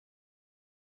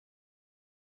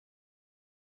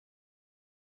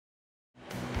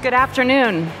Good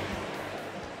afternoon.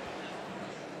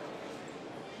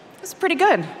 That's pretty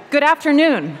good. Good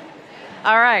afternoon.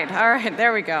 All right,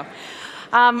 there we go.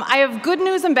 I have good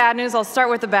news and bad news. I'll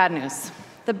start with the bad news.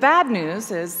 The bad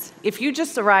news is, if you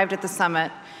just arrived at the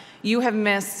summit, you have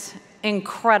missed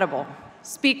incredible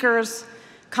speakers,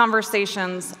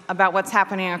 conversations about what's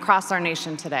happening across our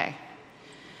nation today.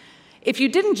 If you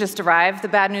didn't just arrive, the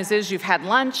bad news is you've had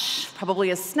lunch,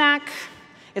 probably a snack,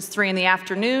 it's 3 in the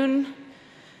afternoon,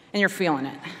 and you're feeling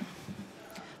it.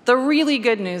 The really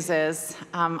good news is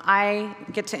I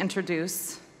get to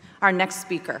introduce our next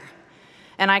speaker.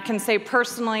 And I can say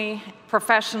personally,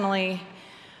 professionally,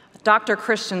 Dr.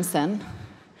 Christensen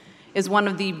is one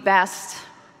of the best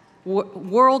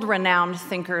world-renowned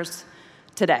thinkers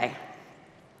today.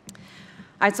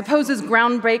 I suppose his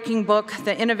groundbreaking book,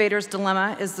 The Innovator's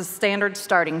Dilemma, is the standard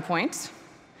starting point.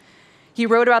 He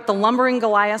wrote about the lumbering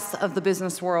Goliaths of the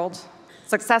business world,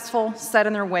 successful, set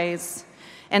in their ways,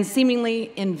 and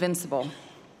seemingly invincible.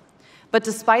 But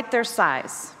despite their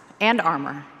size and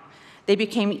armor, they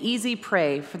became easy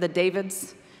prey for the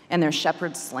Davids and their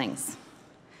shepherd's slings.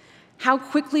 How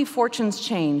quickly fortunes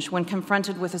change when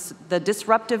confronted with the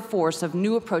disruptive force of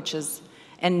new approaches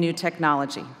and new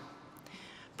technology.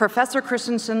 Professor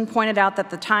Christensen pointed out that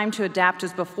the time to adapt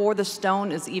is before the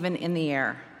stone is even in the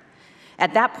air.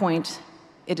 At that point,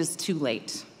 it is too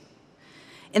late.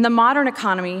 In the modern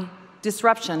economy,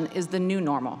 disruption is the new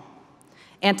normal.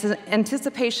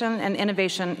 Anticipation and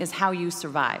innovation is how you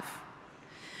survive.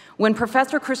 When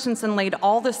Professor Christensen laid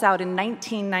all this out in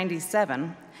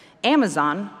 1997,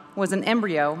 Amazon was an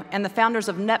embryo, and the founders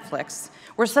of Netflix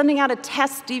were sending out a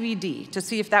test DVD to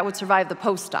see if that would survive the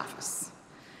post office.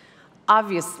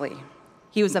 Obviously,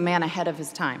 he was a man ahead of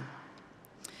his time.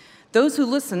 Those who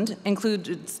listened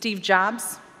included Steve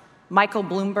Jobs, Michael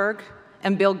Bloomberg,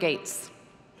 and Bill Gates.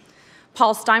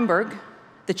 Paul Steinberg,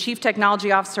 the Chief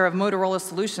Technology Officer of Motorola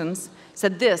Solutions,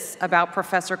 said this about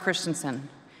Professor Christensen: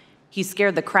 "He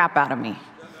scared the crap out of me."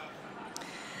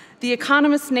 The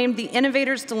Economist named The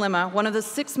Innovator's Dilemma one of the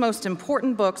 6 most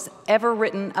important books ever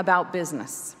written about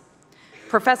business.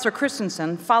 Professor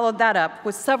Christensen followed that up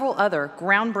with several other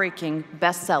groundbreaking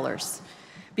bestsellers,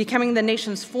 becoming the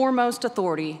nation's foremost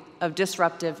authority of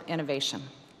disruptive innovation.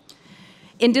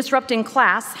 In Disrupting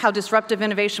Class, How Disruptive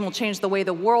Innovation Will Change the Way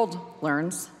the World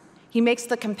Learns, he makes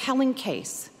the compelling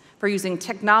case for using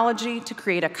technology to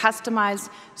create a customized,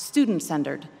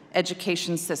 student-centered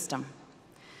education system.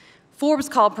 Forbes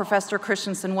called Professor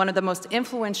Christensen one of the most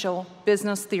influential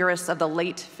business theorists of the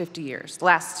last 50 years.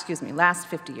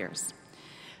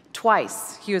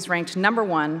 Twice, he was ranked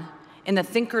 #1 in the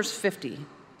Thinkers 50,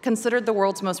 considered the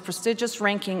world's most prestigious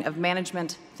ranking of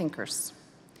management thinkers.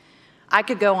 I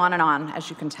could go on and on, as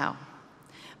you can tell.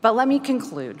 But let me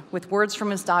conclude with words from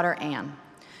his daughter, Anne,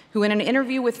 who in an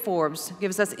interview with Forbes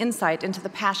gives us insight into the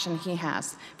passion he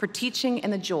has for teaching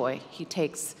and the joy he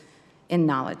takes in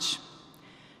knowledge.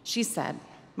 She said,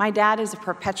 "My dad is a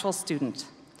perpetual student.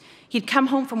 He'd come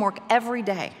home from work every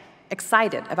day,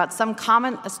 excited about some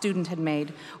comment a student had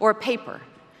made or a paper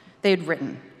they had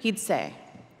written. He'd say,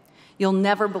 'You'll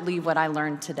never believe what I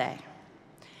learned today.'"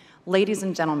 Ladies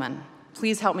and gentlemen,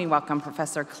 please help me welcome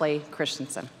Professor Clay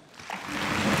Christensen.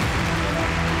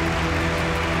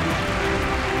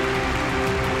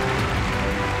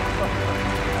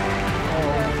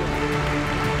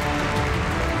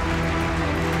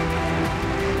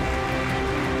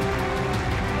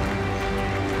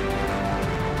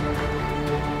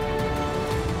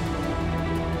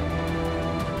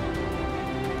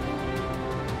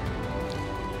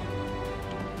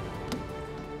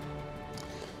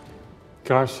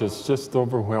 Gosh, it's just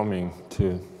overwhelming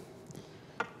to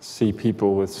see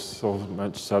people with so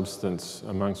much substance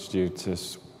amongst you to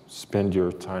spend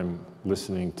your time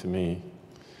listening to me.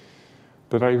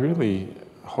 But I really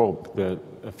hope that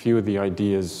a few of the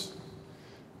ideas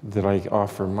that I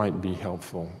offer might be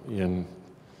helpful in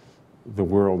the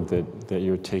world that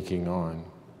you're taking on.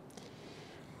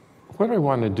 What I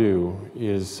want to do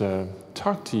is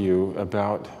talk to you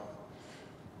about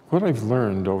what I've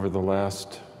learned over the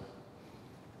last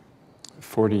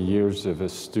 40 years of a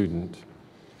student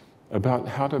about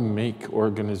how to make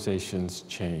organizations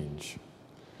change.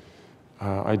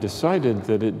 I decided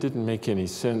that it didn't make any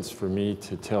sense for me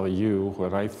to tell you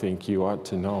what I think you ought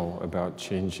to know about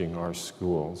changing our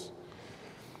schools.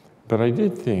 But I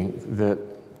did think that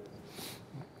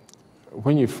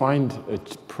when you find a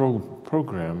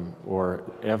program or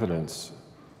evidence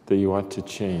that you ought to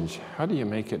change, how do you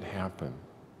make it happen?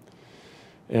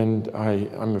 And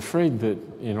I'm afraid that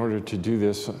in order to do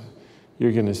this,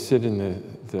 you're going to sit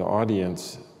in the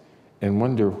audience and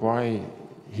wonder why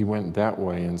he went that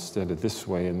way instead of this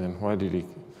way, and then why did he?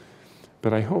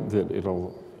 But I hope that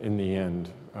it'll, in the end,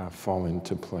 fall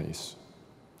into place.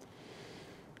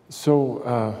 So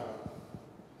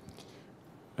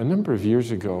a number of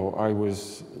years ago, I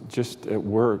was just at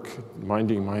work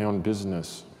minding my own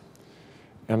business,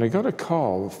 and I got a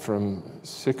call from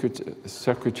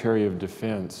Secretary of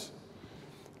Defense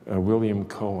William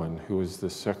Cohen, who was the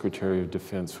Secretary of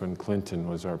Defense when Clinton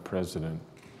was our president.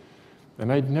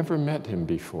 And I'd never met him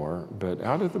before, but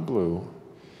out of the blue,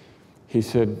 he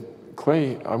said,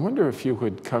 "Clay, I wonder if you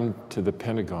would come to the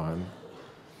Pentagon,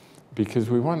 because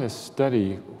we want to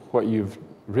study what you've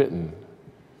written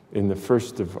in the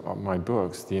first of my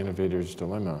books, The Innovator's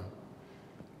Dilemma,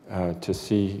 to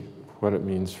see what it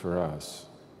means for us."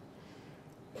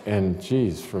 And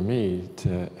geez, for me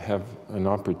to have an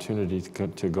opportunity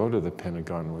to go to the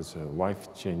Pentagon was a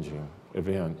life-changing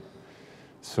event.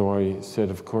 So I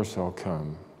said, of course I'll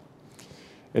come.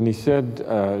 And he said,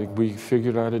 we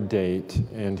figured out a date,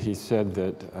 and he said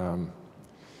that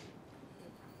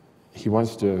he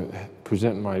wants to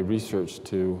present my research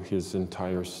to his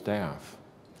entire staff.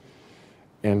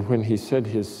 And when he said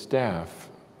his staff,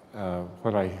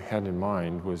 what I had in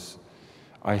mind was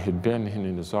I had been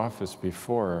in his office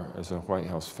before as a White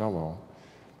House fellow,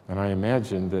 and I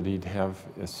imagined that he'd have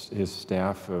his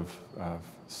staff of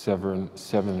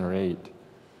 7 or 8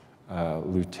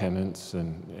 lieutenants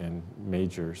and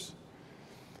majors.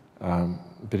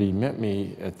 But he met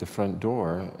me at the front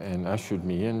door and ushered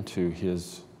me into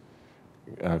his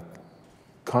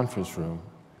conference room,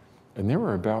 and there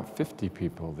were about 50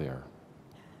 people there.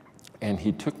 And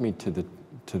he took me to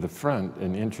the front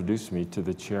and introduced me to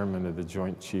the chairman of the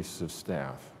Joint Chiefs of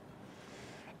Staff,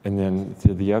 and then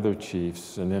to the other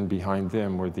chiefs, and then behind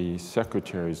them were the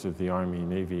secretaries of the Army,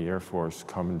 Navy, Air Force,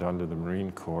 Commandant of the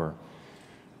Marine Corps.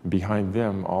 Behind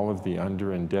them, all of the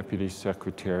under and deputy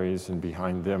secretaries, and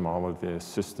behind them, all of the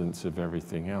assistants of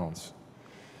everything else.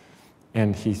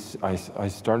 And I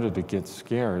started to get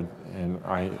scared, and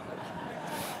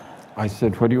I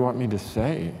said, "What do you want me to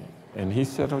say?" And he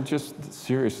said, "Oh, just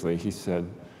seriously," he said,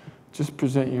 "just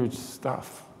present your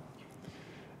stuff."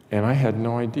 And I had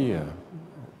no idea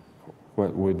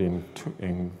what would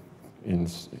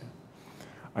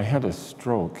I had a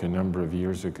stroke a number of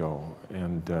years ago,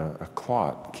 and a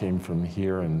clot came from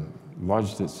here and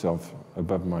lodged itself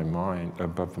above my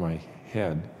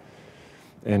head,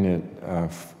 and it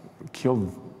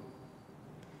killed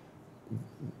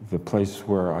the place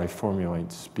where I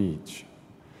formulate speech.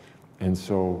 And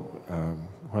so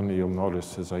when you'll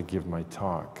notice as I give my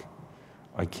talk,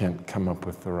 I can't come up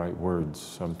with the right words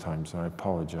sometimes, and I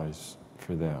apologize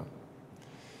for that.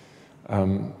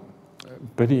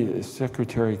 But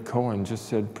Secretary Cohen just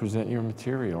said, "Present your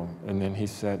material," and then he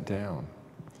sat down.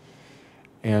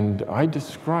 And I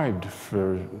described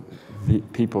for the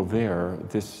people there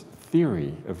this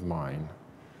theory of mine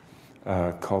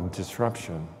called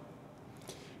disruption.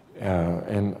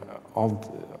 And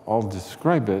I'll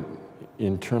describe it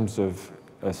in terms of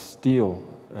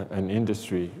an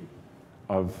industry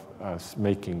of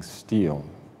making steel.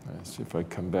 Let's see if I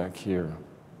come back here.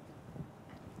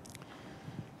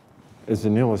 As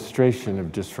an illustration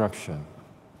of disruption.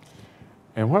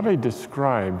 And what I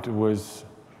described was,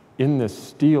 in the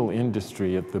steel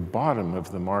industry, at the bottom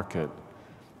of the market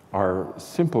are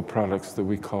simple products that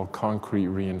we call concrete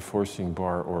reinforcing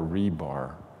bar, or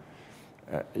rebar.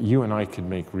 You and I could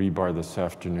make rebar this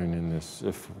afternoon in this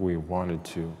if we wanted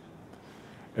to.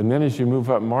 And then as you move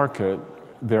up market,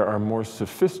 there are more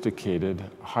sophisticated,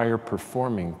 higher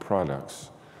performing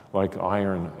products like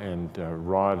iron and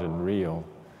rod and reel.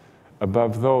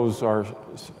 Above those are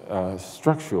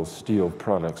structural steel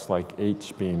products like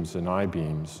H-beams and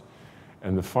I-beams.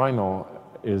 And the final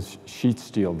is sheet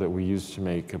steel that we use to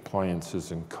make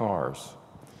appliances and cars.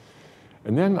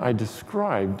 And then I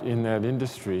described in that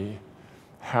industry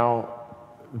how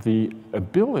the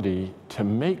ability to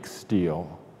make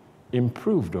steel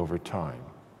improved over time.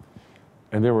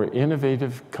 And there were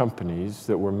innovative companies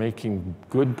that were making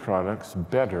good products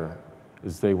better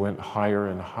as they went higher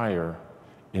and higher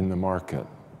in the market.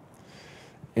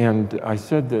 And I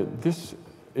said that this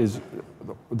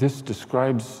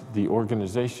describes the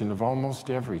organization of almost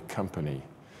every company.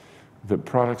 The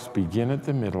products begin at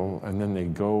the middle and then they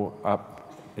go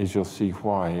up, as you'll see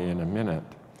why in a minute.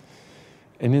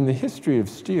 And in the history of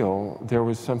steel, there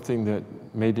was something that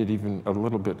made it even a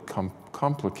little bit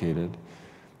complicated.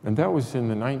 And that was in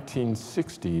the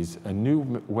 1960s, a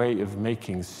new way of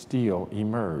making steel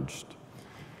emerged.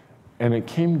 And it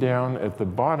came down at the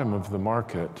bottom of the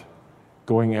market,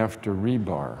 going after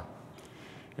rebar.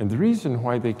 And the reason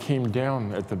why they came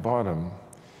down at the bottom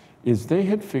is they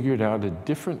had figured out a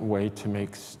different way to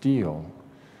make steel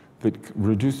that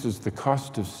reduces the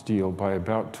cost of steel by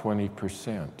about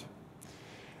 20%.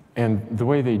 And the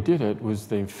way they did it was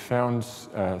they found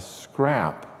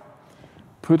scrap,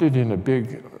 put it in a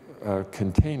big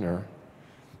container,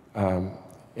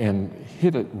 and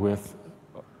hit it with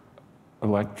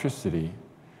electricity,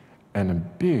 and a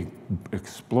big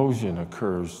explosion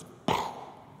occurs,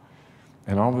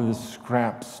 and all of this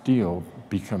scrap steel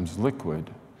becomes liquid,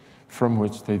 from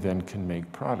which they then can make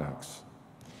products.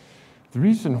 The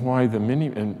reason why the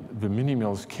mini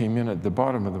mills came in at the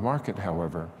bottom of the market,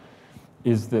 however,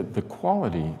 is that the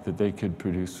quality that they could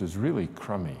produce was really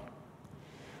crummy.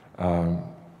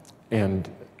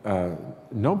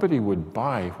 Nobody would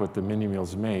buy what the mini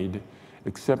mills made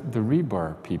except the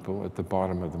rebar people at the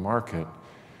bottom of the market,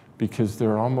 because there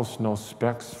are almost no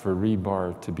specs for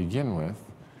rebar to begin with.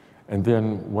 And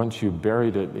then once you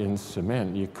buried it in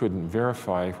cement, you couldn't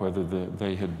verify whether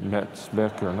they had met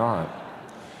spec or not.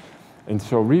 And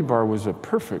so rebar was a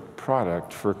perfect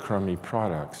product for crummy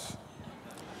products.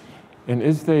 And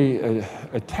as they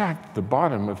attacked the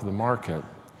bottom of the market,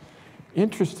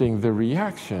 interesting, the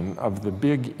reaction of the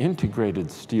big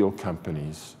integrated steel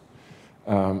companies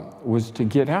was to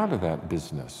get out of that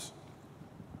business.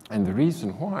 And the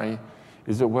reason why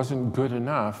is it wasn't good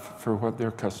enough for what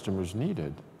their customers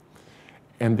needed.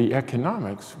 And the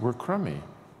economics were crummy.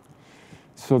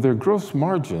 So their gross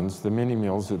margins, the mini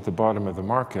mills at the bottom of the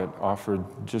market, offered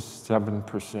just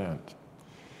 7%.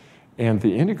 And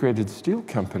the integrated steel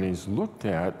companies looked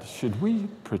at, should we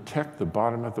protect the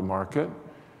bottom of the market?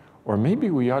 Or maybe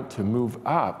we ought to move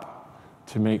up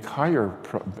to make higher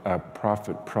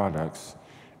profit products,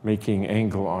 making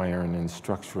angle iron and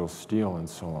structural steel and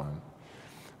so on.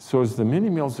 So as the mini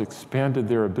mills expanded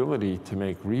their ability to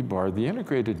make rebar, the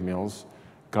integrated mills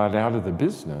got out of the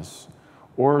business,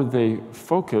 or they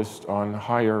focused on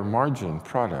higher margin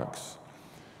products,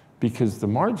 because the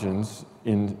margins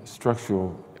in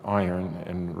structural iron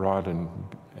and rod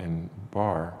and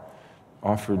bar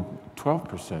offered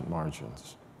 12%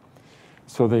 margins.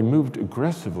 So they moved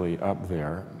aggressively up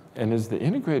there, and as the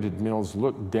integrated mills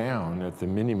looked down at the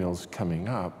mini mills coming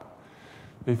up,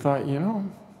 they thought, you know,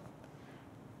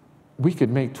 we could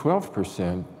make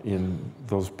 12% in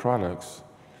those products,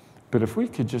 but if we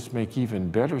could just make even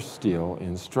better steel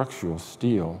in structural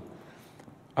steel,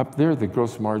 up there the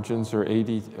gross margins are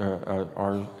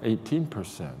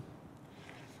 18%.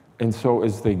 And so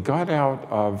as they got out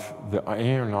of the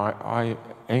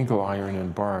angle iron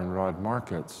and bar and rod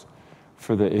markets,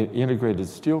 for the integrated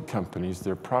steel companies,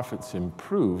 their profits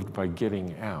improved by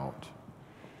getting out.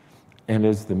 And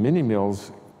as the mini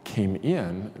mills came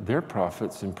in, their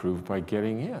profits improved by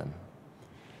getting in.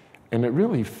 And it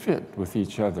really fit with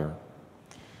each other.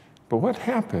 But what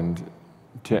happened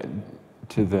to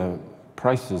the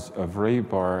prices of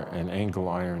rebar and angle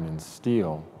iron and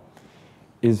steel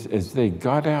is as they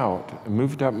got out,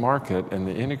 moved up market, and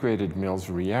the integrated mills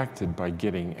reacted by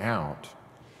getting out,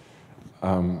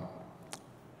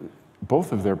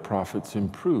 both of their profits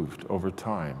improved over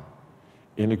time.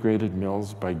 Integrated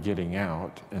mills by getting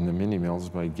out, and the mini mills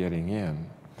by getting in.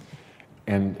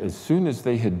 And as soon as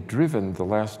they had driven the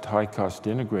last high-cost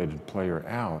integrated player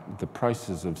out, the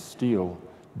prices of steel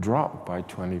dropped by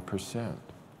 20%.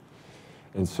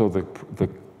 And so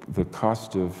the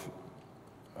cost of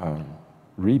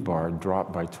rebar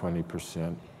dropped by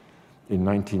 20% in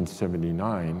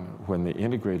 1979 when the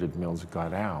integrated mills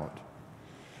got out.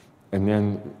 And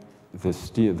then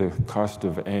the cost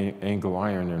of angle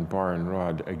iron and bar and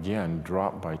rod again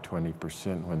dropped by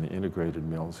 20% when the integrated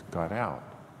mills got out.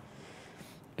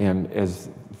 And as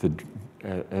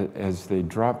they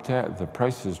dropped out, the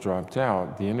prices dropped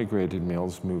out, the integrated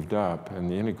mills moved up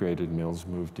and the integrated mills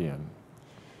moved in.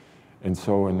 And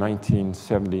so in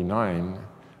 1979,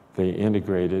 they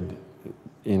integrated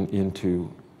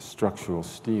into structural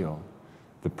steel.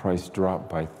 The price dropped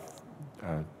by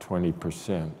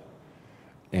 20%.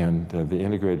 And the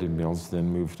integrated mills then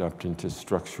moved up into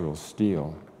structural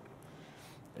steel.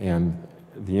 And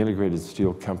the integrated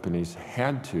steel companies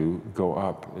had to go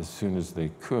up as soon as they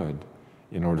could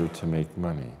in order to make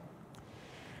money.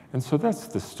 And so that's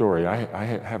the story. I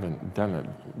haven't done it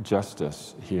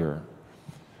justice here.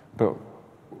 But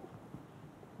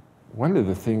one of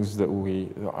the things that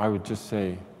I would just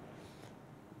say,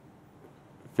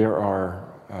 there are,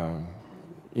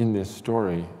 in this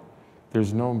story,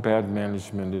 there's no bad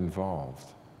management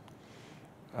involved.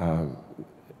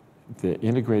 The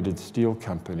integrated steel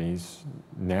companies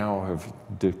now have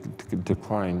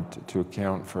declined to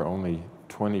account for only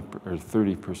 20 or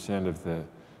 30% of the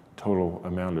total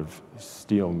amount of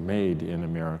steel made in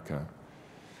America.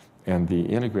 And the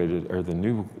integrated, or the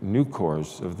new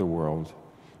cores of the world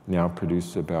now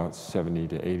produce about 70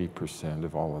 to 80%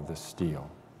 of all of the steel.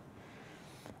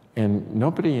 And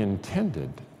nobody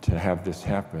intended to have this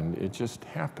happen. It just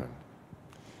happened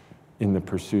in the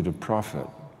pursuit of profit.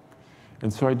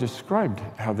 And so I described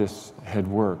how this had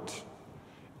worked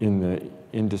in the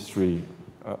industry,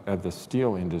 the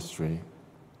steel industry.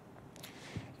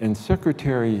 And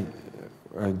Secretary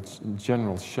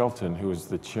General Shelton, who was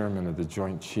the chairman of the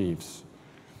Joint Chiefs,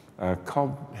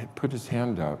 put his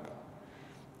hand up,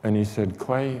 and he said,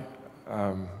 "Clay,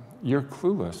 you're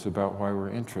clueless about why we're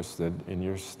interested in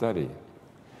your study."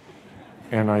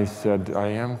 And I said, "I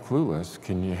am clueless.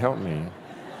 Can you help me?"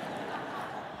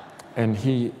 And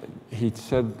he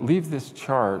said, "Leave this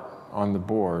chart on the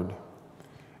board,"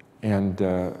 and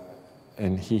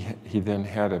he then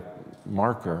had a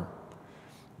marker,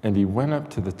 and he went up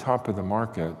to the top of the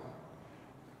market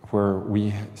where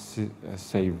we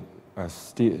say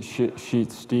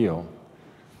sheet steel,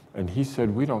 and he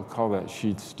said, "We don't call that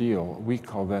sheet steel, we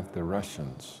call that the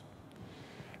Russians."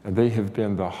 And they have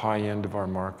been the high end of our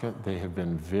market. They have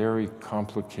been very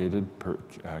complicated,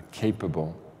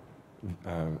 capable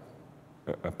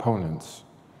opponents.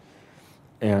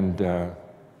 And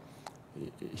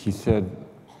he said,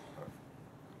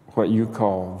 "What you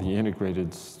call the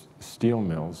integrated steel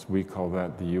mills, we call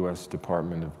that the US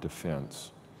Department of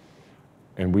Defense.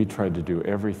 And we tried to do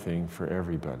everything for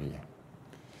everybody."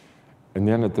 And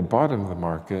then at the bottom of the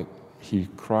market, he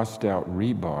crossed out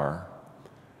rebar,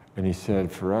 and he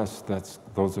said, "For us,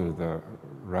 those are the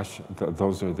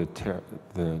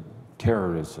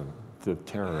terrorism, the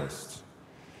terrorists.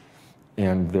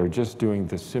 And they're just doing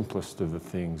the simplest of the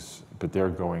things, but they're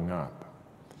going up.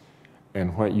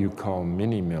 And what you call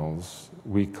mini mills,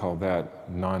 we call that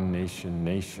non-nation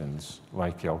nations,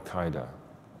 like Al-Qaeda.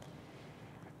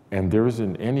 And there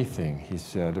isn't anything," he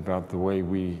said, "about the way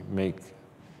we make,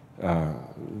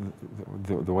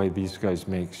 the way these guys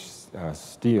make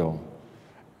steel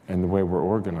and the way we're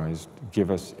organized give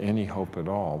us any hope at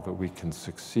all that we can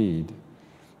succeed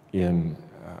in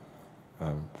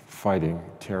fighting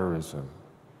terrorism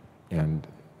and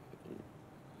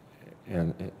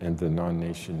the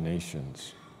non-nation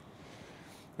nations."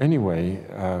 Anyway,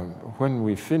 when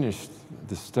we finished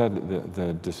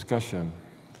the discussion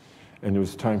and it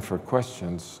was time for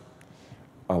questions,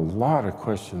 a lot of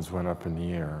questions went up in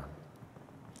the air.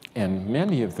 And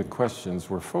many of the questions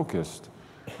were focused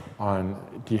on,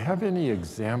 do you have any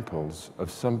examples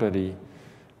of somebody,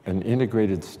 an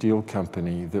integrated steel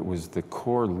company that was the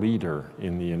core leader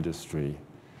in the industry,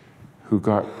 who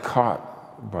got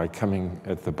caught by coming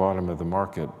at the bottom of the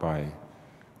market by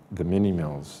the mini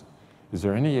mills? Is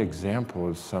there any example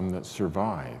of some that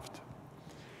survived?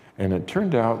 And it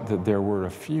turned out that there were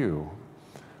a few,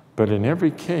 but in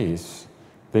every case,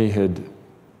 they had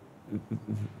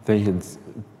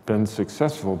been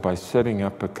successful by setting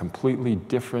up a completely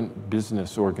different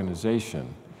business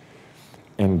organization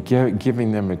and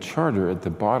giving them a charter at the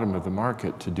bottom of the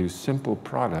market to do simple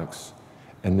products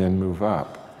and then move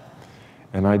up.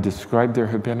 And I described there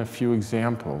have been a few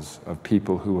examples of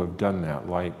people who have done that,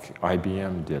 like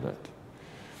IBM did it.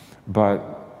 But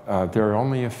there are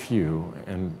only a few,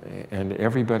 and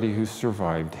everybody who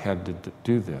survived had to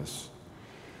do this.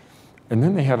 And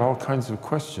then they had all kinds of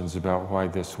questions about why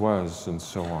this was and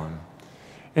so on.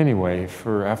 Anyway,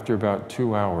 after about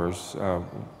 2 hours,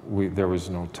 there was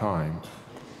no time,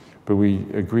 but we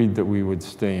agreed that we would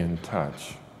stay in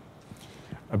touch.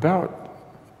 About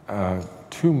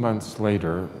 2 months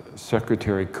later,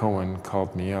 Secretary Cohen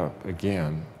called me up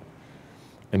again,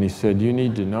 and he said, "You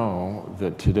need to know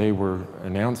that today we're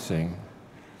announcing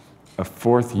a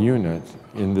 4th unit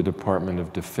in the Department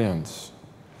of Defense.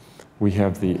 We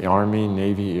have the Army,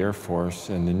 Navy, Air Force,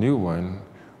 and the new one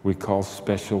we call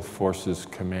Special Forces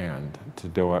Command to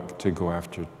go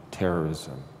after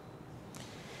terrorism."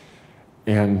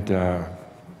 And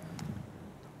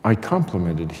I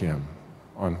complimented him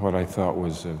on what I thought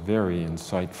was a very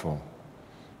insightful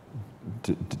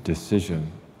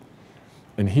decision.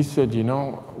 And he said, "You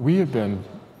know, we have been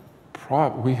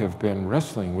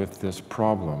wrestling with this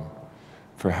problem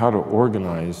for how to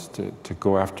organize to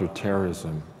go after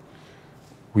terrorism.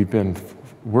 We've been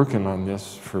working on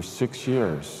this for 6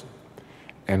 years,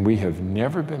 and we have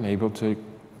never been able to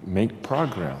make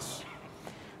progress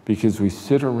because we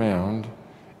sit around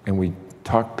and we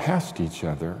talk past each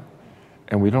other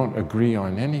and we don't agree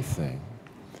on anything."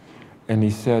 And he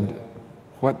said,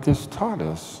 "What this taught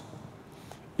us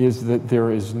is that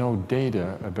there is no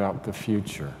data about the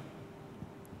future.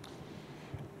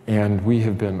 And we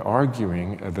have been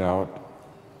arguing about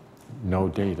no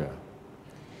data."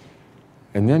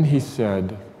 And then he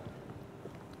said,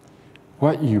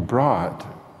 what you brought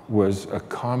was a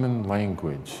common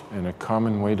language and a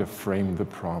common way to frame the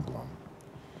problem.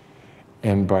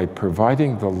 And by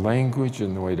providing the language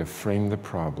and the way to frame the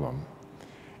problem,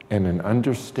 and an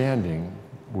understanding,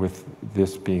 with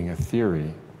this being a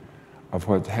theory, of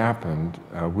what happened,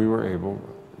 we were able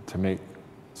to make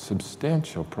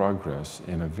substantial progress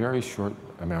in a very short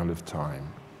amount of time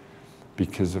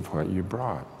because of what you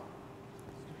brought.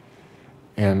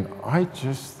 And I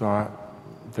just thought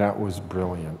that was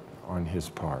brilliant on his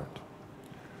part.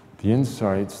 The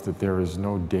insights that there is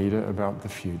no data about the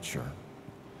future.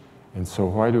 And so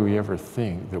why do we ever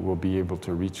think that we'll be able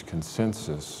to reach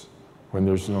consensus when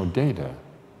there's no data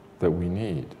that we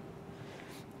need?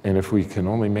 And if we can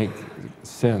only make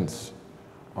sense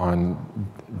on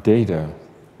data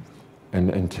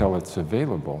until it's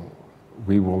available,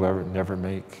 we will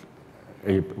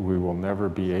never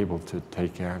be able to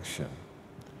take action.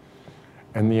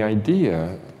 And the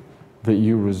idea that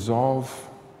you resolve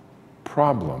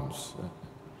problems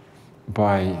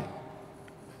by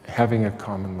having a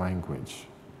common language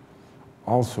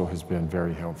also has been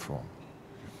very helpful.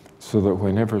 So that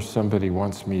whenever somebody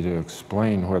wants me to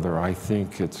explain whether I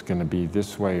think it's going to be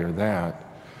this way or that,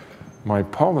 my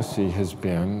policy has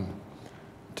been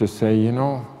to say, you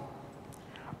know,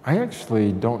 I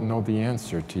actually don't know the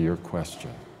answer to your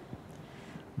question,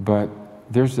 but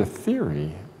there's a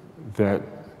theory that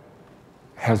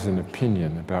has an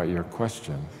opinion about your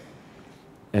question.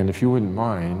 And if you wouldn't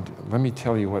mind, let me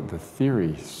tell you what the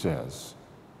theory says.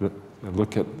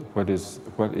 Look at what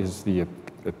is the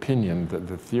opinion that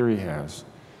the theory has,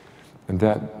 and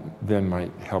that then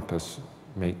might help us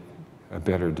make a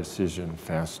better decision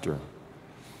faster.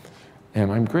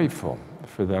 And I'm grateful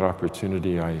for that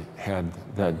opportunity I had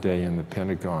that day in the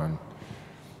Pentagon.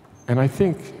 And I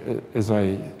think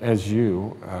as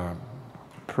you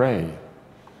pray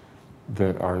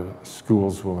that our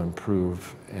schools will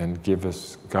improve and give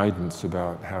us guidance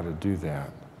about how to do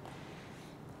that,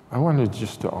 I wanted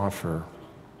just to offer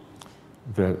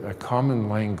that a common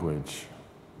language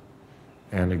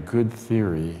and a good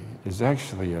theory is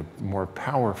actually a more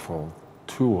powerful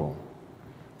tool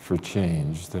for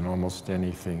change than almost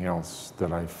anything else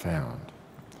that I've found.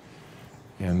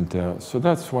 And so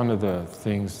that's one of the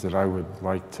things that I would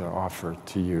like to offer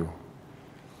to you.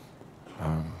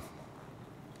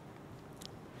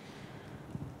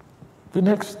 The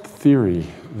next theory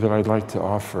that I'd like to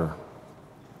offer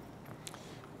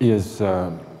is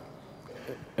an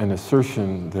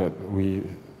assertion that we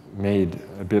made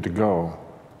a bit ago,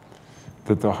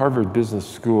 that the Harvard Business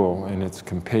School and its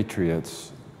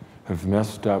compatriots have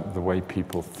messed up the way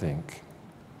people think.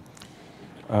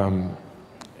 In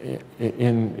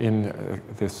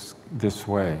this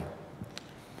way.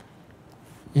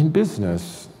 In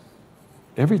business,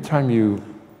 every time you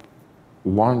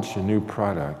launch a new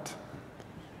product,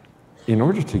 in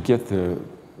order to get the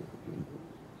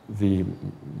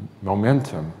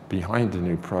momentum behind a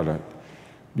new product,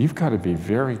 you've got to be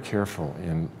very careful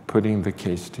in putting the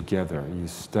case together. You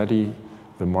study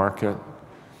the market,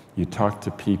 you talk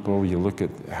to people, you look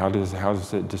at how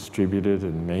is it distributed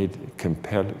and made,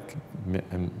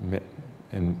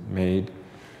 and made.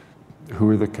 Who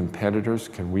are the competitors?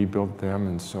 Can we build them?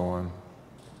 And so on.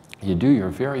 You do your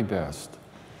very best.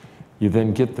 You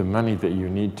then get the money that you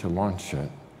need to launch it,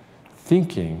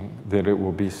 thinking that it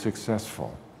will be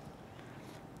successful.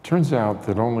 Turns out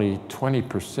that only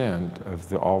 20%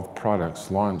 of all products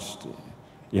launched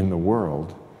in the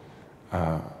world,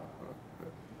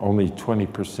 only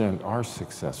 20% are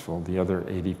successful, the other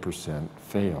 80%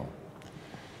 fail.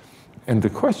 And the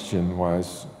question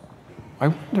was, I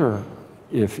wonder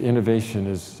if innovation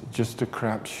is just a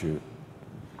crapshoot.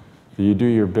 You do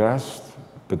your best,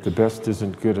 but the best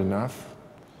isn't good enough,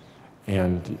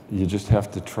 and you just have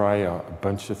to try a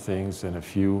bunch of things, and a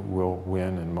few will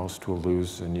win and most will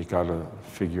lose, and you got to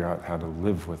figure out how to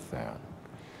live with that.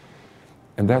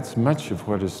 And that's much of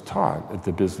what is taught at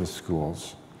the business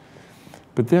schools.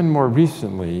 But then more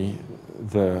recently,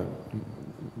 the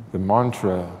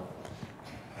mantra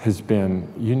has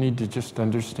been, you need to just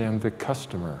understand the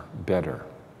customer better.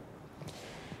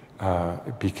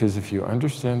 Because if you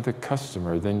understand the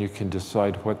customer, then you can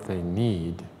decide what they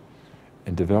need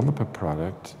and develop a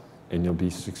product, and you'll be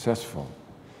successful.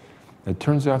 It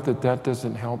turns out that that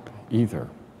doesn't help either.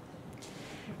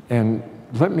 And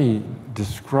let me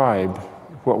describe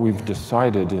what we've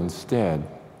decided instead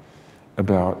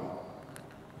about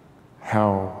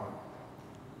how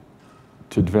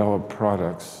to develop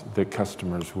products that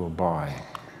customers will buy.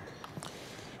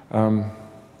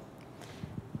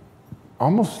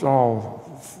 Almost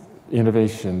all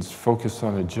innovations focus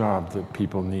on a job that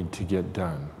people need to get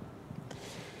done.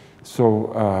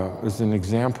 So as an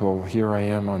example, here I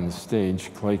am on the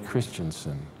stage, Clay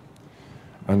Christensen.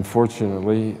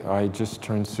 Unfortunately, I just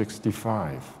turned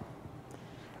 65.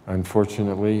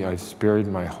 Unfortunately, I spared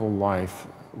my whole life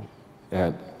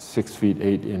at 6 feet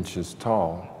 8 inches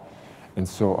tall, and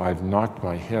so I've knocked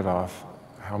my head off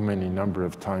how many number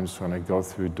of times when I go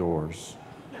through doors.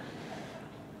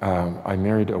 I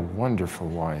married a wonderful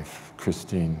wife,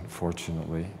 Christine,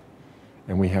 fortunately,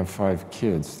 and we have 5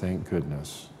 kids, thank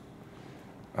goodness.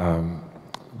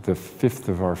 The 5th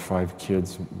of our 5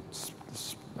 kids,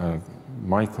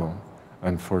 Michael,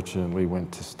 unfortunately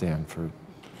went to Stanford.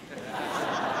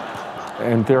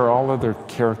 And there are all other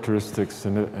characteristics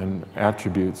and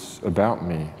attributes about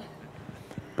me.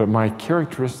 But my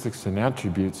characteristics and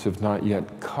attributes have not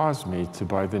yet caused me to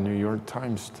buy the New York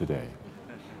Times today.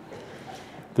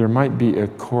 There might be a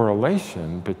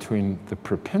correlation between the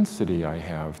propensity I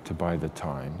have to buy the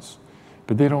Times,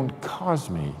 but they don't cause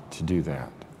me to do that.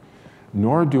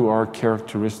 Nor do our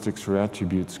characteristics or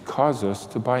attributes cause us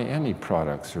to buy any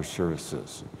products or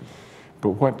services. But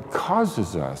what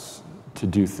causes us to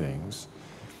do things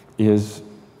is,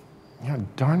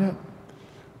 darn it,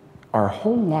 our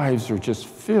whole lives are just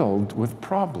filled with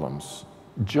problems,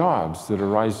 jobs that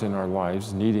arise in our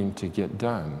lives needing to get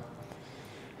done.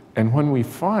 And when we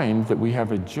find that we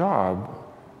have a job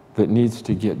that needs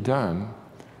to get done,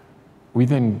 we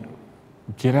then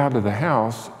get out of the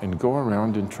house and go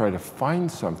around and try to find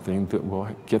something that will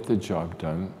get the job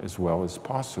done as well as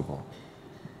possible.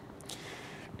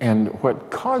 And what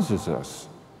causes us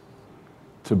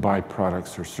to buy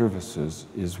products or services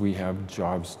is we have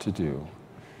jobs to do.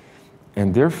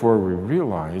 And therefore we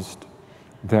realized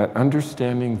that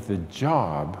understanding the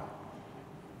job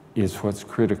is what's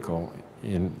critical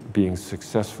in being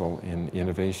successful in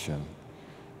innovation,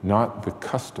 not the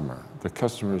customer. The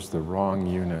customer is the wrong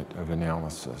unit of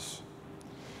analysis.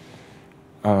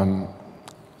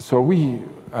 So we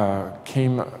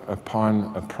came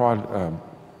upon a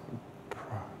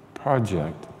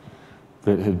project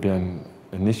that had been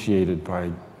initiated by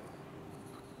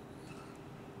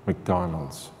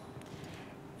McDonald's.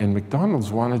 And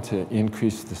McDonald's wanted to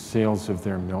increase the sales of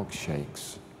their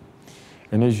milkshakes.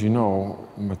 And as you know,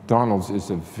 McDonald's is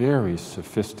a very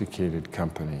sophisticated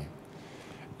company.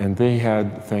 And they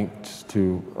had, thanks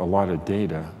to a lot of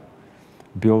data,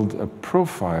 built a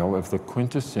profile of the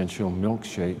quintessential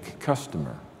milkshake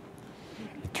customer.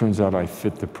 It turns out I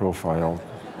fit the profile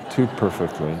too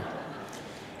perfectly.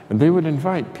 And they would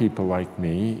invite people like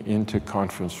me into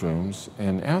conference rooms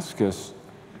and ask us,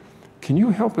 can you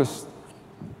help us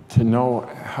to know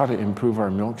how to improve our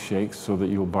milkshakes so that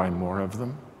you'll buy more of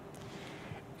them?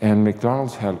 And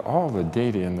McDonald's had all the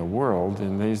data in the world,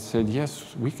 and they said,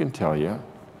 yes, we can tell you.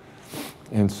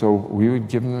 And so we would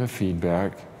give them the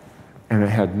feedback, and it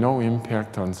had no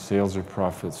impact on sales or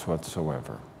profits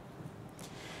whatsoever.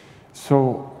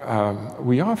 So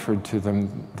we offered to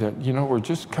them that, we're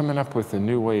just coming up with a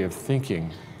new way of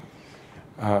thinking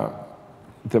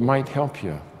that might help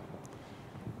you.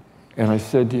 And I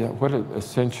said, what it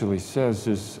essentially says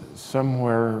is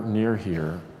somewhere near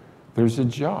here, there's a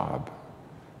job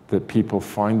that people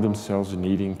find themselves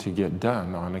needing to get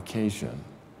done on occasion.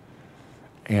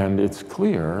 And it's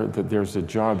clear that there's a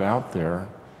job out there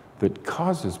that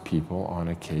causes people on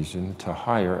occasion to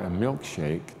hire a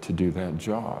milkshake to do that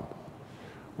job.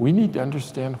 We need to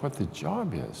understand what the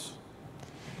job is.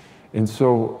 And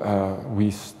so we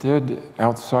stood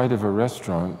outside of a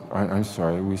restaurant.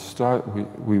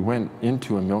 We went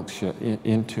into a milkshake,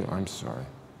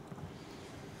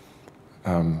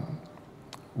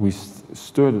 we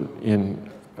stood in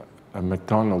a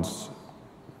McDonald's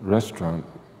restaurant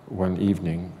one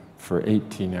evening for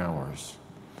 18 hours.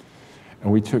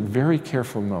 And we took very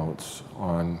careful notes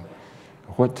on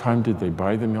what time did they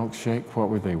buy the milkshake, what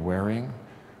were they wearing,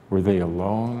 were they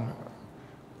alone,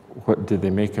 what did they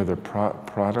make other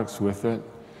products with it,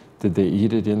 did they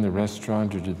eat it in the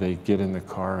restaurant or did they get in the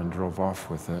car and drove off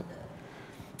with it.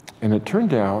 And it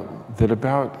turned out that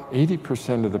about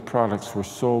 80% of the products were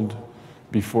sold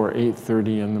before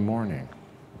 8:30 in the morning.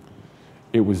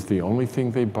 It was the only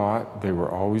thing they bought. They were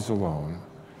always alone,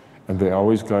 and they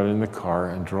always got in the car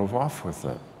and drove off with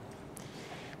it.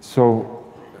 So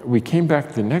we came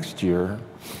back the next year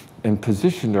and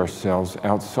positioned ourselves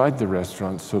outside the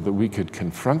restaurant so that we could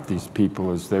confront these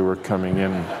people as they were coming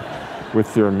in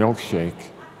with their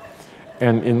milkshake.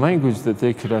 And in language that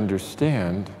they could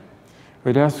understand,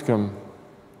 we'd ask them,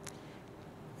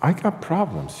 I got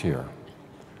problems here.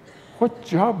 What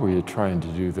job were you trying to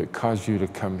do that caused you to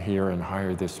come here and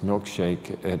hire this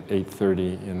milkshake at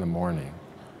 8:30 in the morning?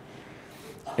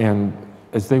 And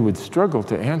as they would struggle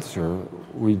to answer,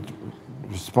 we'd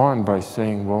respond by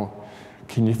saying, well,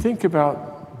 can you think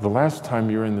about the last time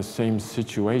you were in the same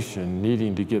situation,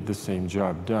 needing to get the same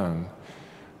job done,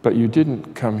 but you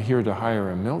didn't come here to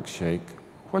hire a milkshake?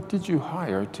 What did you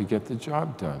hire to get the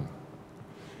job done?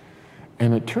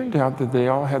 And it turned out that they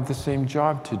all had the same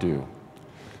job to do.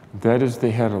 That is,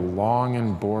 they had a long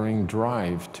and boring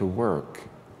drive to work.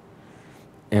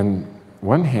 And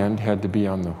one hand had to be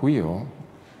on the wheel,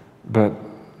 but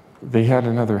they had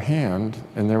another hand,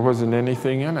 and there wasn't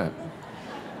anything in it.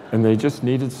 And they just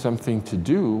needed something to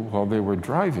do while they were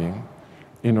driving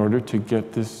in order to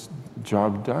get this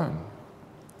job done.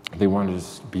 They wanted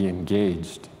to be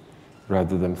engaged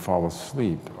rather than fall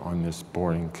asleep on this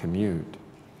boring commute.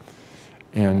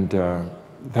 And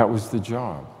that was the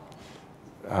job.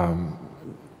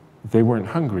 They weren't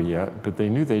hungry yet, but they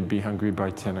knew they'd be hungry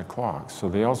by 10 o'clock. So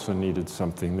they also needed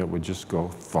something that would just go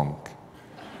thunk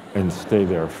and stay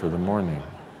there for the morning.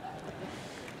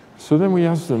 So then we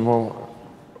asked them, well,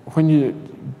 when you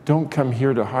don't come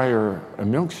here to hire a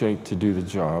milkshake to do the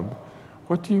job,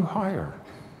 what do you hire?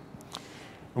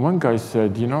 And one guy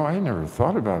said, you know, I never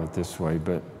thought about it this way,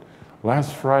 but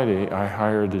last Friday I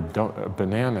hired a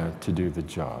banana to do the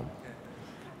job.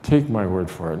 Take my word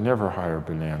for it, never hire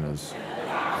bananas.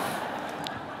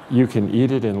 You can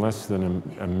eat it in less than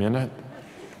a minute.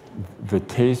 The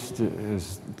taste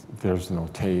is, there's no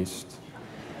taste.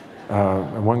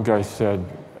 And one guy said,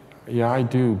 yeah, I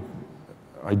do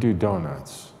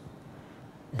donuts,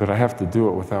 but I have to do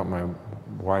it without my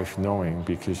wife knowing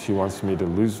because she wants me to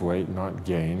lose weight, not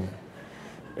gain.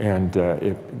 And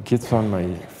it gets on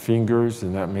my fingers,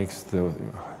 and that makes the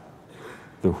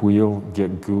wheel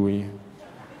get gooey.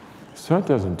 So that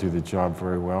doesn't do the job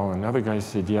very well. Another guy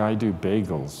said, yeah, I do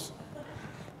bagels,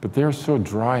 but they're so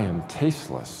dry and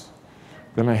tasteless.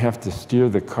 Then I have to steer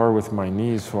the car with my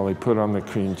knees while I put on the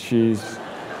cream cheese.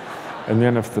 And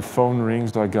then if the phone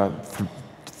rings, I got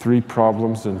 3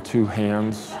 problems in 2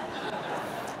 hands.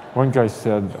 One guy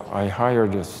said, I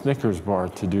hired a Snickers bar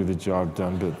to do the job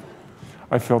done, but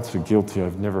I felt so guilty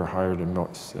I've never hired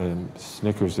a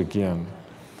Snickers again.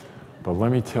 But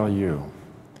let me tell you,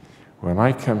 when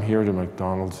I come here to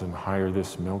McDonald's and hire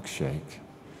this milkshake,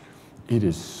 it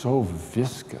is so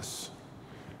viscous.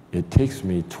 It takes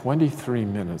me 23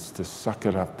 minutes to suck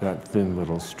it up that thin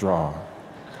little straw.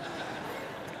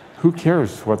 Who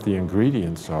cares what the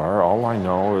ingredients are? All I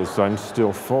know is I'm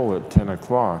still full at 10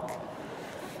 o'clock.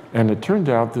 And it turned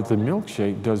out that the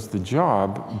milkshake does the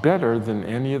job better than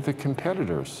any of the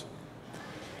competitors.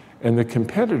 And the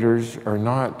competitors are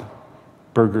not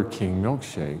Burger King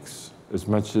milkshakes as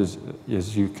much as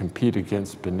you compete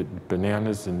against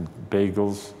bananas and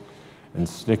bagels and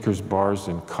Snickers bars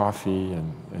and coffee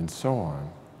and so on.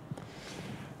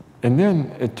 And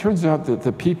then it turns out that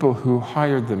the people who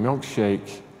hired the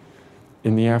milkshake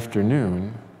in the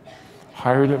afternoon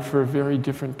hired it for a very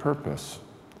different purpose.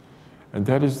 And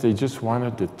that is, they just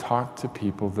wanted to talk to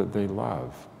people that they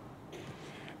love.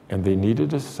 And they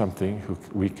needed us something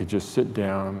we could just sit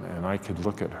down and I could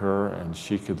look at her and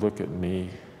she could look at me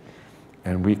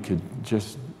and we could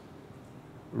just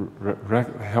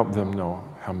help them know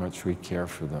how much we care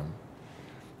for them.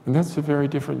 And that's a very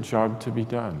different job to be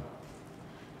done.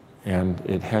 And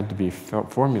it had to be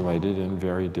formulated in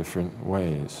very different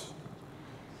ways.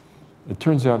 It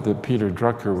turns out that Peter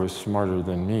Drucker was smarter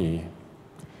than me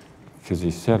because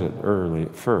he said it early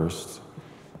at first,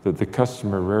 that the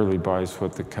customer rarely buys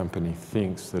what the company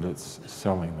thinks that it's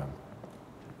selling them.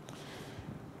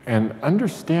 And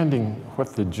understanding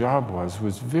what the job was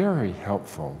very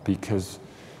helpful because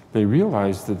they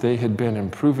realized that they had been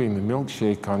improving the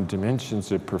milkshake on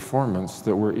dimensions of performance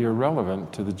that were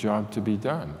irrelevant to the job to be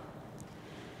done.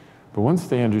 But once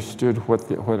they understood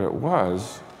what it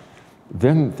was,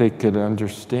 then they could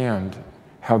understand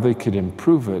how they could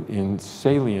improve it in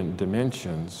salient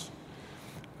dimensions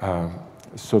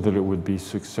so that it would be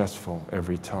successful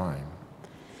every time.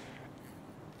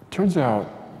 Turns out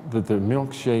that the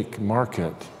milkshake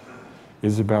market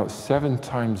is about 7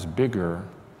 times bigger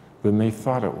than they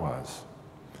thought it was.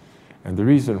 And the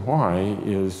reason why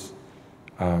is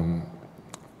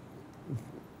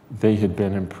they had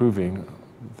been improving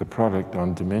the product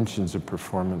on dimensions of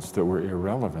performance that were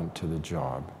irrelevant to the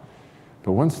job.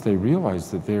 But once they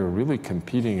realized that they were really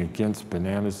competing against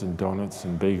bananas and donuts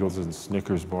and bagels and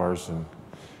Snickers bars and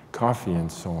coffee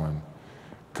and so on,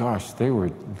 gosh,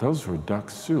 those were duck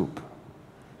soup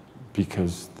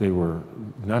because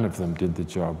none of them did the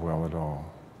job well at all.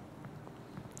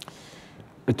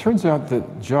 It turns out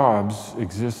that jobs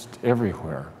exist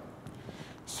everywhere.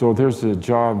 So there's a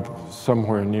job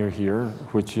somewhere near here,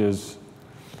 which is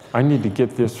I need to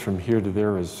get this from here to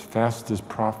there as fast as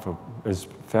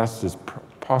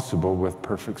possible with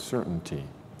perfect certainty.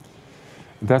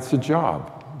 That's a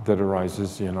job that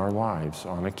arises in our lives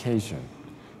on occasion,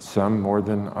 some more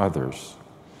than others.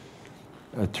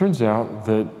 It turns out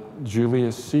that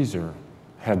Julius Caesar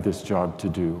had this job to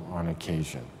do on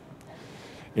occasion.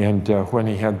 And when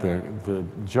he had the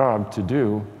job to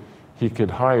do, he could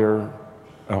hire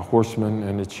a horseman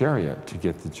and a chariot to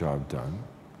get the job done.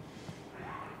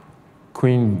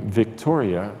 Queen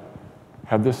Victoria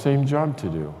had the same job to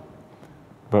do.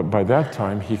 But by that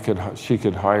time, she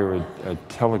could hire a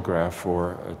telegraph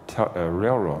or a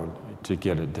railroad to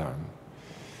get it done.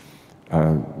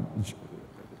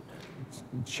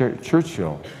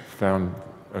 Churchill found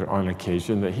on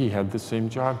occasion that he had the same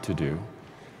job to do.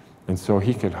 And so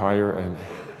he could hire an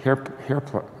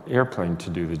airplane to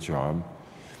do the job,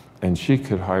 and she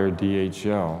could hire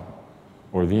DHL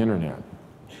or the internet.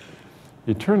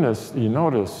 You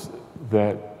notice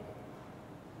that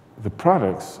the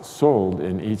products sold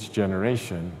in each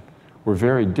generation were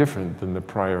very different than the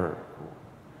prior,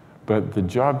 but the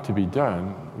job to be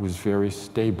done was very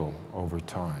stable over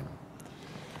time.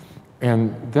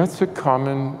 And that's a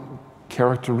common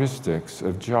characteristics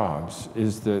of jobs,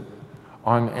 is that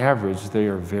on average they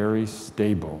are very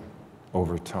stable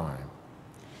over time.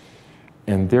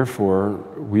 And therefore,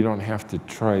 we don't have to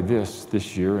try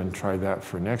this year and try that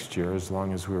for next year, as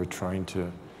long as we're trying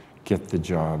to get the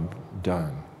job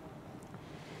done.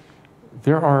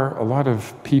 There are a lot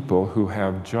of people who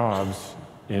have jobs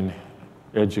in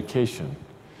education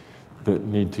that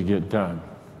need to get done.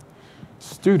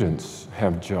 Students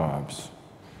have jobs.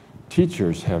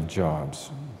 Teachers have jobs.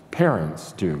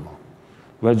 Parents do.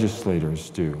 Legislators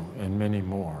do, and many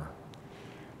more.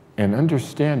 And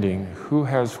understanding who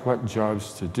has what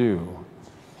jobs to do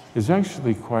is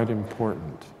actually quite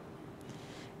important,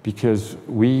 because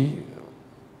we,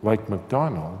 like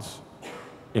McDonald's,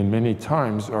 in many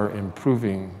times are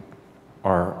improving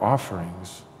our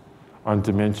offerings on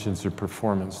dimensions of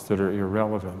performance that are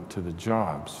irrelevant to the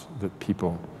jobs that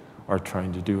people are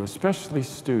trying to do, especially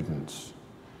students.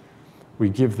 We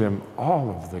give them all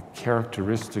of the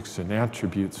characteristics and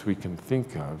attributes we can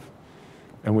think of,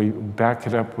 and we back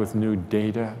it up with new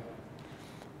data,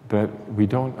 but we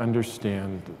don't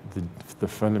understand the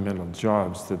fundamental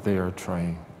jobs that they are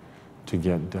trying to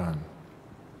get done.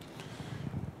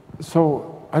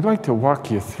 So I'd like to walk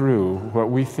you through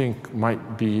what we think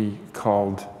might be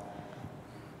called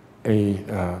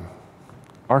a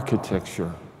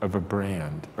architecture of a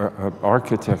brand, or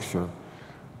architecture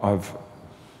of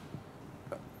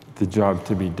the job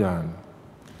to be done.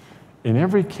 In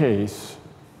every case,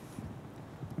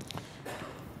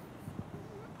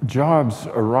 jobs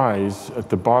arise at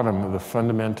the bottom of the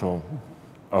fundamental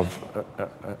of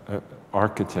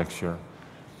architecture.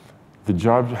 The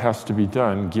job has to be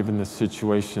done given the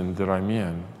situation that I'm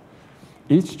in.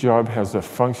 Each job has a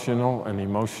functional, an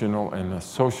emotional, and a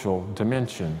social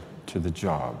dimension to the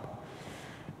job.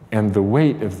 And the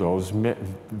weight of those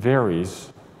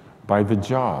varies by the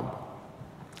job.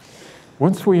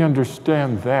 Once we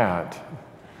understand that,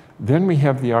 then we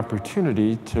have the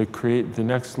opportunity to create the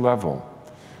next level,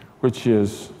 which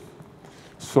is,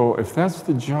 so if that's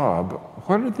the job,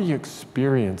 what are the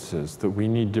experiences that we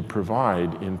need to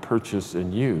provide in purchase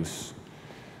and use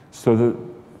so that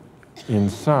in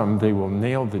some they will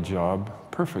nail the job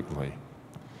perfectly?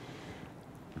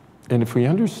 And if we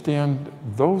understand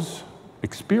those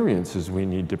experiences we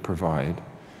need to provide,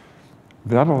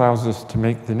 that allows us to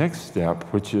make the next step,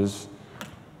 which is,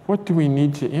 what do we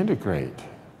need to integrate?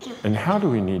 And how do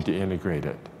we need to integrate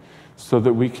it so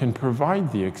that we can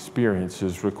provide the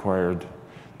experiences required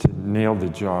to nail the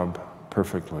job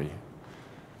perfectly?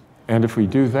 And if we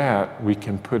do that, we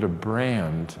can put a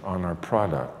brand on our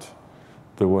product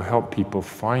that will help people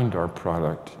find our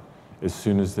product as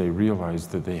soon as they realize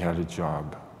that they had a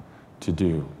job to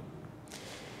do.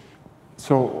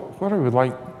 So what I would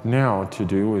like now to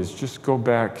do is just go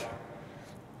back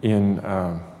in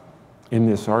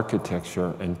this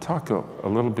architecture and talk a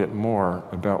little bit more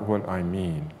about what I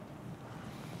mean.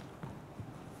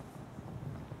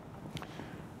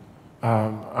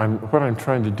 What I'm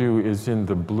trying to do is in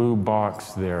the blue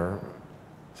box there,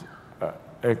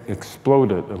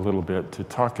 explode it a little bit to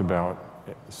talk about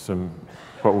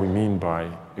what we mean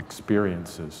by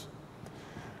experiences.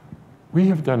 We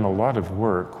have done a lot of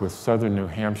work with Southern New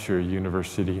Hampshire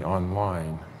University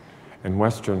Online and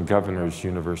Western Governors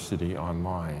University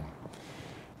Online.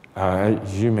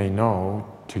 As you may know,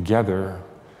 together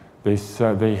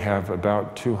they have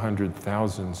about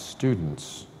 200,000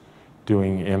 students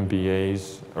doing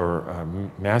MBAs or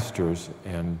masters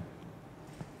and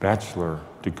bachelor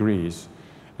degrees,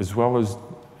 as well as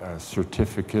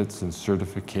certificates and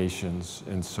certifications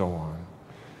and so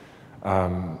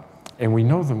on. And we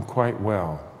know them quite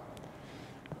well.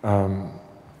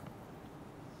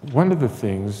 One of the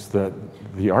things that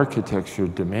the architecture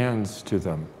demands to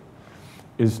them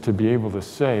is to be able to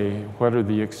say, what are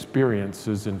the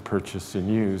experiences in purchase and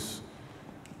use?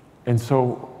 And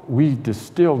so we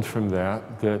distilled from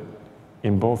that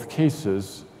in both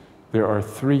cases, there are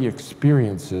 3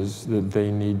 experiences that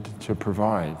they need to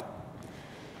provide.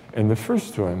 And the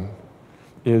first one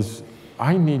is,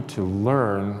 I need to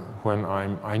learn when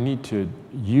I need to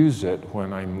use it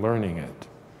when I'm learning it.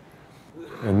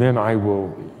 And then I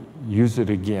will use it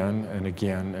again and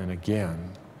again and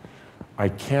again. I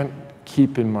can't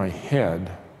keep in my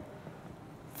head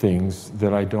things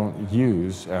that I don't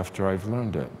use after I've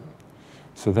learned it.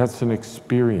 So that's an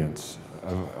experience.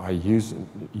 I use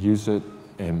it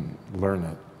and learn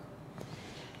it.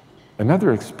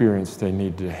 Another experience they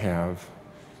need to have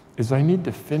is, I need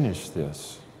to finish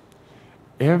this.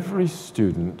 Every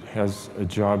student has a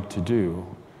job to do,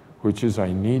 which is,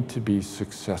 I need to be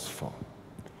successful.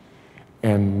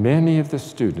 And many of the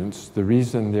students, the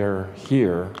reason they're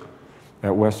here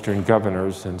at Western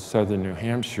Governors in southern New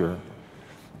Hampshire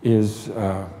is,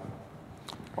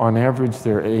 on average,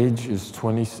 their age is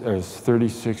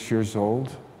 36 years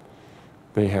old.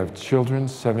 They have children,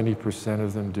 70%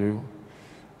 of them do.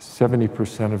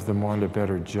 70% of them want a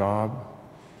better job.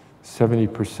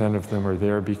 70% of them are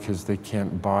there because they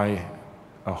can't buy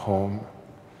a home.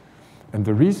 And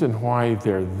the reason why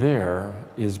they're there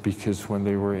is because when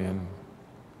they were in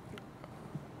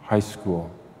high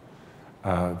school,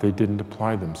 they didn't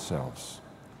apply themselves.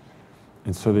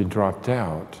 And so they dropped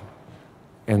out.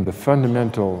 And the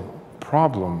fundamental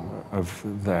problem of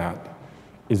that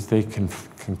is they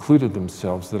concluded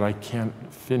themselves that I can't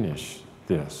finish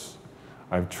this.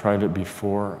 I've tried it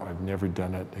before, I've never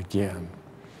done it again.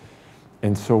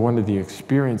 And so one of the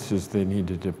experiences they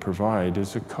needed to provide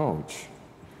is a coach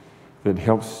that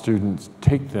helps students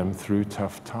take them through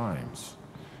tough times.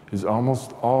 Because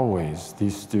almost always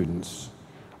these students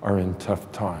are in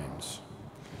tough times.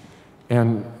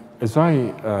 And as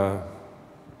I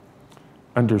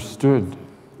understood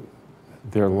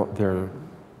their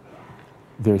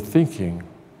thinking,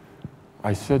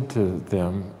 I said to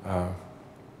them,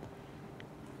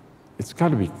 it's got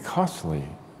to be costly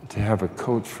to have a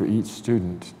coach for each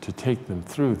student to take them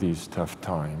through these tough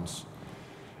times.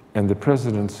 And the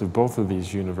presidents of both of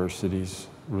these universities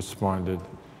responded,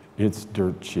 it's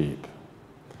dirt cheap.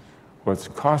 What's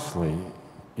costly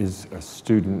is a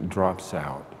student drops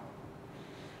out.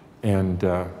 And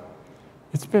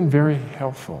it's been very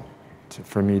helpful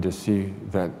for me to see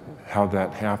how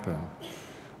that happened.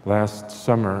 Last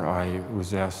summer, I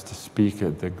was asked to speak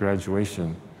at the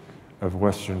graduation of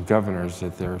Western Governors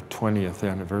at their 20th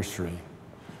anniversary.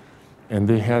 And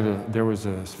there was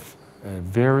a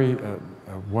very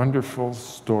wonderful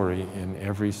story in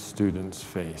every student's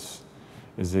face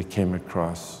as they came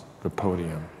across the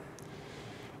podium.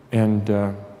 And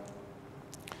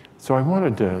so I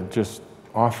wanted to just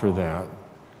offer that,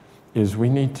 is we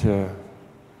need to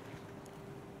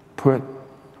put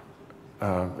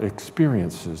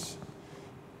experiences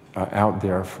out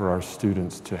there for our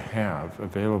students to have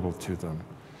available to them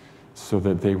so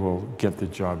that they will get the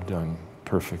job done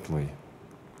perfectly.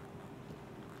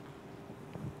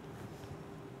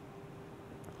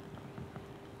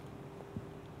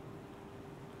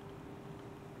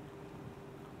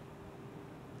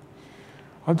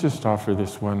 I'll just offer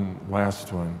this one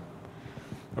last one.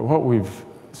 What we've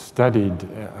studied,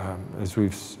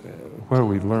 what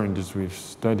we learned as we've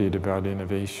studied about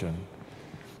innovation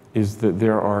is that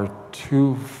there are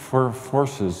 2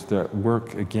 forces that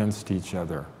work against each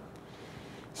other.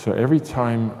 So every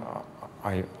time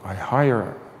I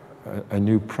hire a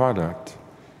new product,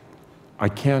 I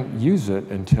can't use it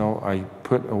until I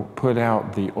put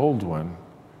out the old one,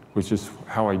 which is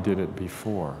how I did it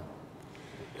before.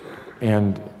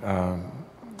 And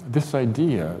this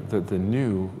idea that the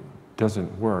new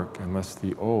doesn't work unless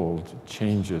the old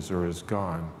changes or is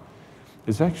gone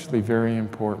is actually very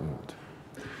important.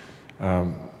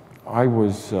 I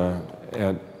was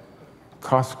at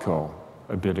Costco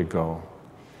a bit ago,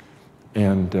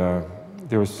 and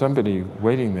there was somebody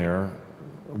waiting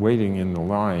in the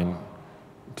line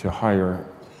to hire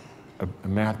a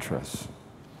mattress.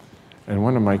 And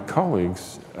one of my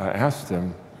colleagues asked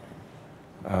him,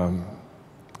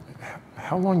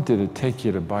 how long did it take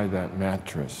you to buy that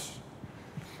mattress?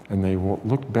 And they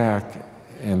looked back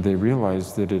and they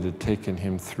realized that it had taken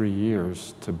him 3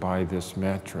 years to buy this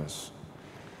mattress.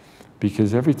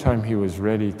 Because every time he was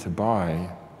ready to buy,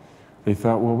 They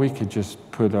thought, well, we could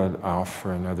just put it off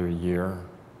for another year.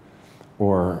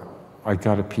 Or I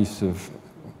got a piece of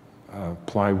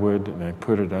plywood and I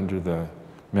put it under the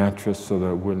mattress so that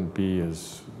it wouldn't be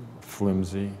as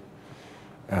flimsy.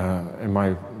 And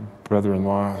my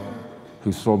brother-in-law,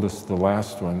 who sold us the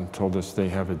last one, told us they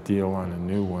have a deal on a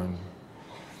new one.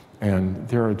 And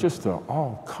there are just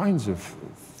all kinds of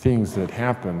things that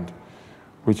happened,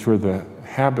 which were the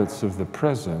habits of the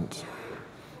present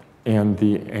and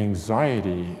the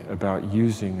anxiety about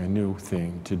using a new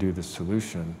thing to do the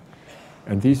solution.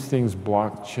 And these things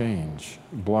block change.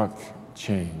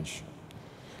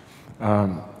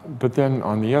 But then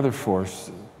on the other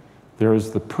force, there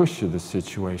is the push of the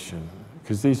situation,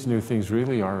 because these new things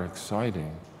really are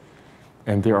exciting.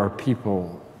 And there are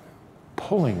people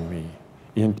pulling me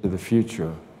into the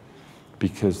future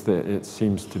because it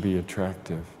seems to be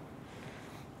attractive.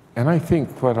 And I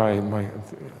think what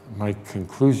my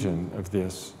conclusion of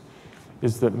this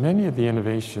is that many of the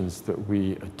innovations that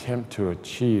we attempt to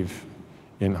achieve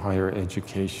in higher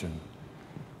education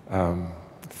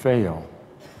fail,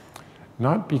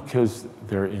 not because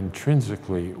they're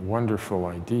intrinsically wonderful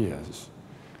ideas,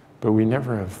 but we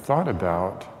never have thought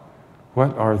about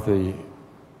what are the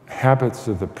habits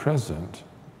of the present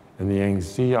and the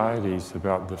anxieties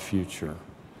about the future.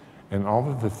 And all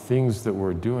of the things that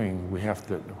we're doing,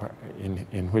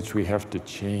 in which we have to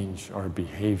change our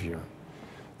behavior.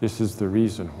 This is the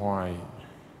reason why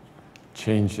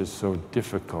change is so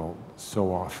difficult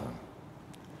so often.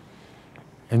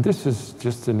 And this is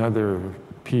just another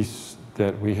piece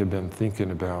that we have been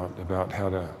thinking about how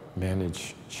to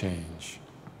manage change.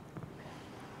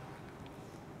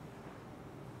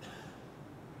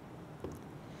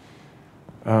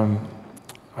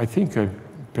 I think I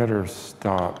better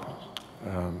stop.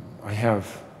 I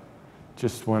have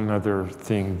just one other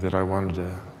thing that I wanted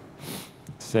to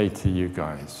say to you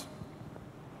guys.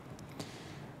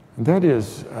 And that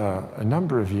is, a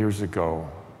number of years ago,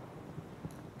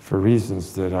 for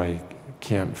reasons that I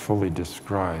can't fully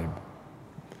describe,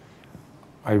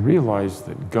 I realized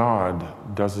that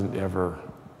God doesn't ever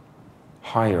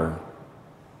hire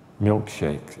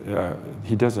milkshake.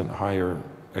 He doesn't hire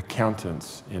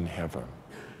accountants in heaven,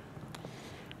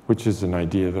 which is an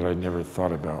idea that I'd never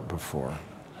thought about before.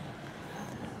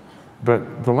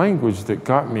 But the language that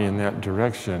got me in that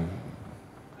direction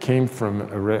came from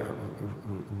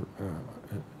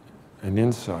an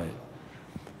insight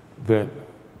that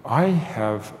I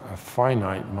have a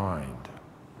finite mind.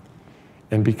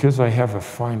 And because I have a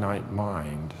finite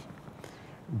mind,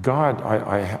 God,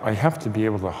 I have to be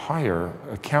able to hire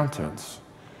accountants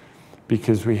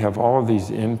because we have all of these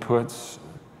inputs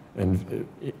and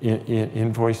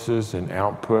invoices and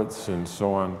outputs and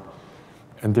so on.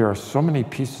 And there are so many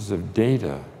pieces of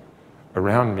data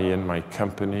around me in my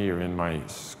company or in my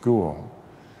school.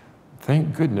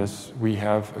 Thank goodness we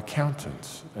have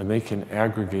accountants, and they can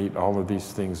aggregate all of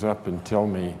these things up and tell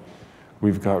me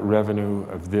we've got revenue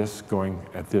of this going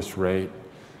at this rate,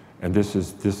 and this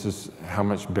is how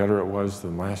much better it was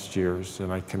than last year's,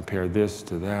 and I compare this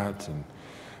to that. And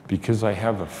because I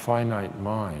have a finite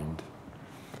mind,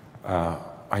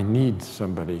 I need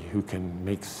somebody who can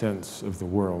make sense of the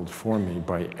world for me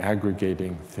by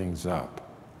aggregating things up.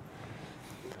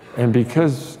 And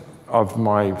because of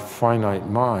my finite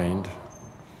mind,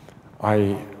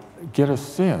 I get a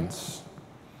sense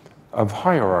of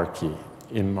hierarchy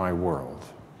in my world.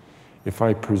 If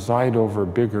I preside over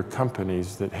bigger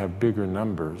companies that have bigger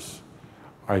numbers,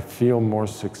 I feel more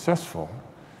successful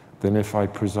than if I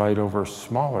preside over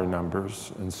smaller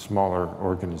numbers and smaller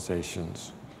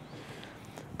organizations.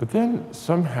 But then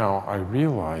somehow I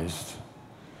realized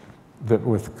that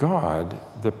with God,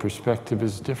 the perspective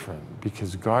is different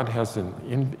because God has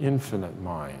an infinite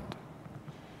mind.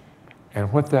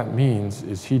 And what that means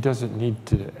is he doesn't need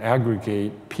to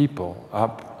aggregate people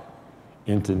up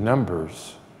into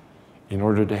numbers in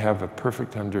order to have a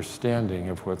perfect understanding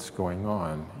of what's going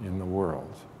on in the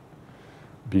world.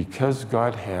 Because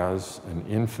God has an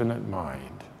infinite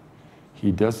mind,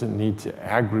 he doesn't need to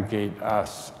aggregate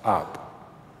us up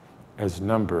as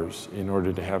numbers in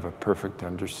order to have a perfect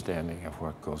understanding of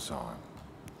what goes on.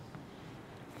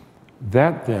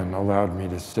 That then allowed me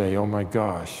to say, oh my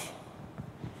gosh,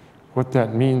 what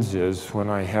that means is when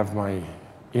I have my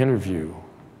interview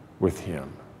with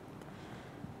him,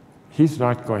 he's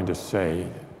not going to say,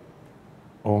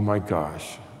 oh my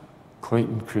gosh,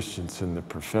 Clayton Christensen, the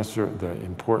professor, the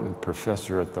important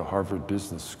professor at the Harvard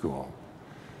Business School.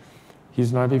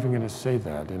 He's not even going to say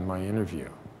that in my interview.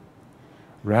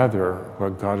 Rather,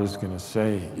 what God is going to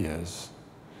say is,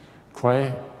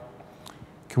 Clay,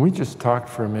 can we just talk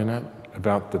for a minute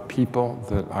about the people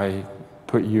that I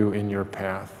put you in your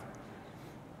path,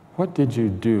 what did you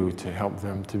do to help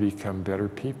them to become better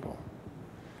people?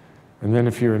 And then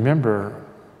if you remember,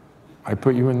 I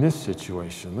put you in this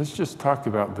situation. Let's just talk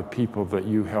about the people that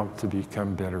you helped to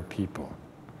become better people.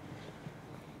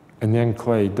 And then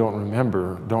Clay, don't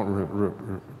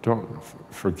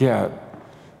forget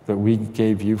that we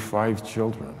gave you 5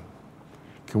 children.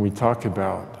 Can we talk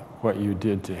about what you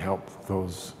did to help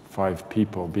those 5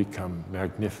 people become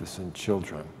magnificent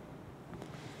children?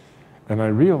 And I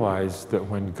realized that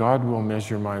when God will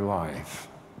measure my life,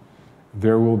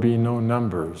 there will be no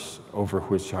numbers over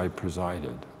which I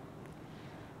presided.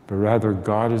 But rather,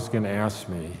 God is going to ask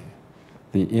me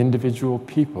the individual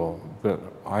people that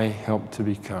I helped to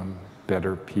become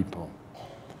better people.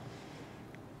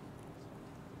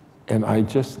 And I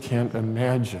just can't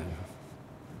imagine,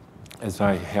 as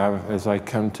I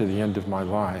come to the end of my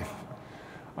life,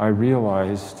 I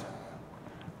realized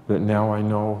that now I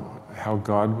know how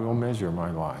God will measure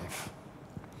my life.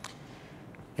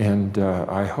 And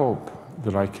I hope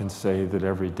that I can say that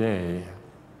every day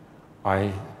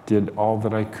I did all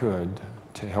that I could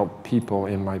to help people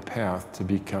in my path to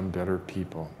become better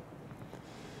people.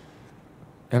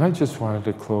 And I just wanted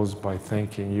to close by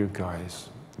thanking you guys.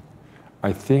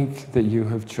 I think that you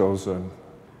have chosen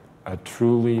a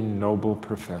truly noble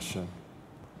profession.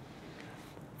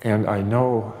 And I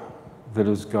know that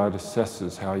as God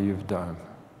assesses how you've done,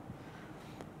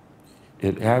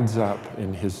 it adds up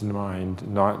in his mind,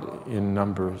 not in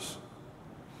numbers,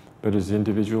 but as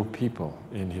individual people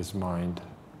in his mind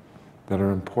that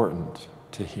are important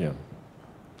to him.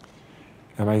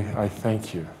 And I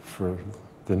thank you for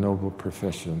the noble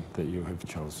profession that you have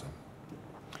chosen.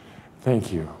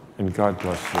 Thank you, and God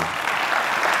bless you.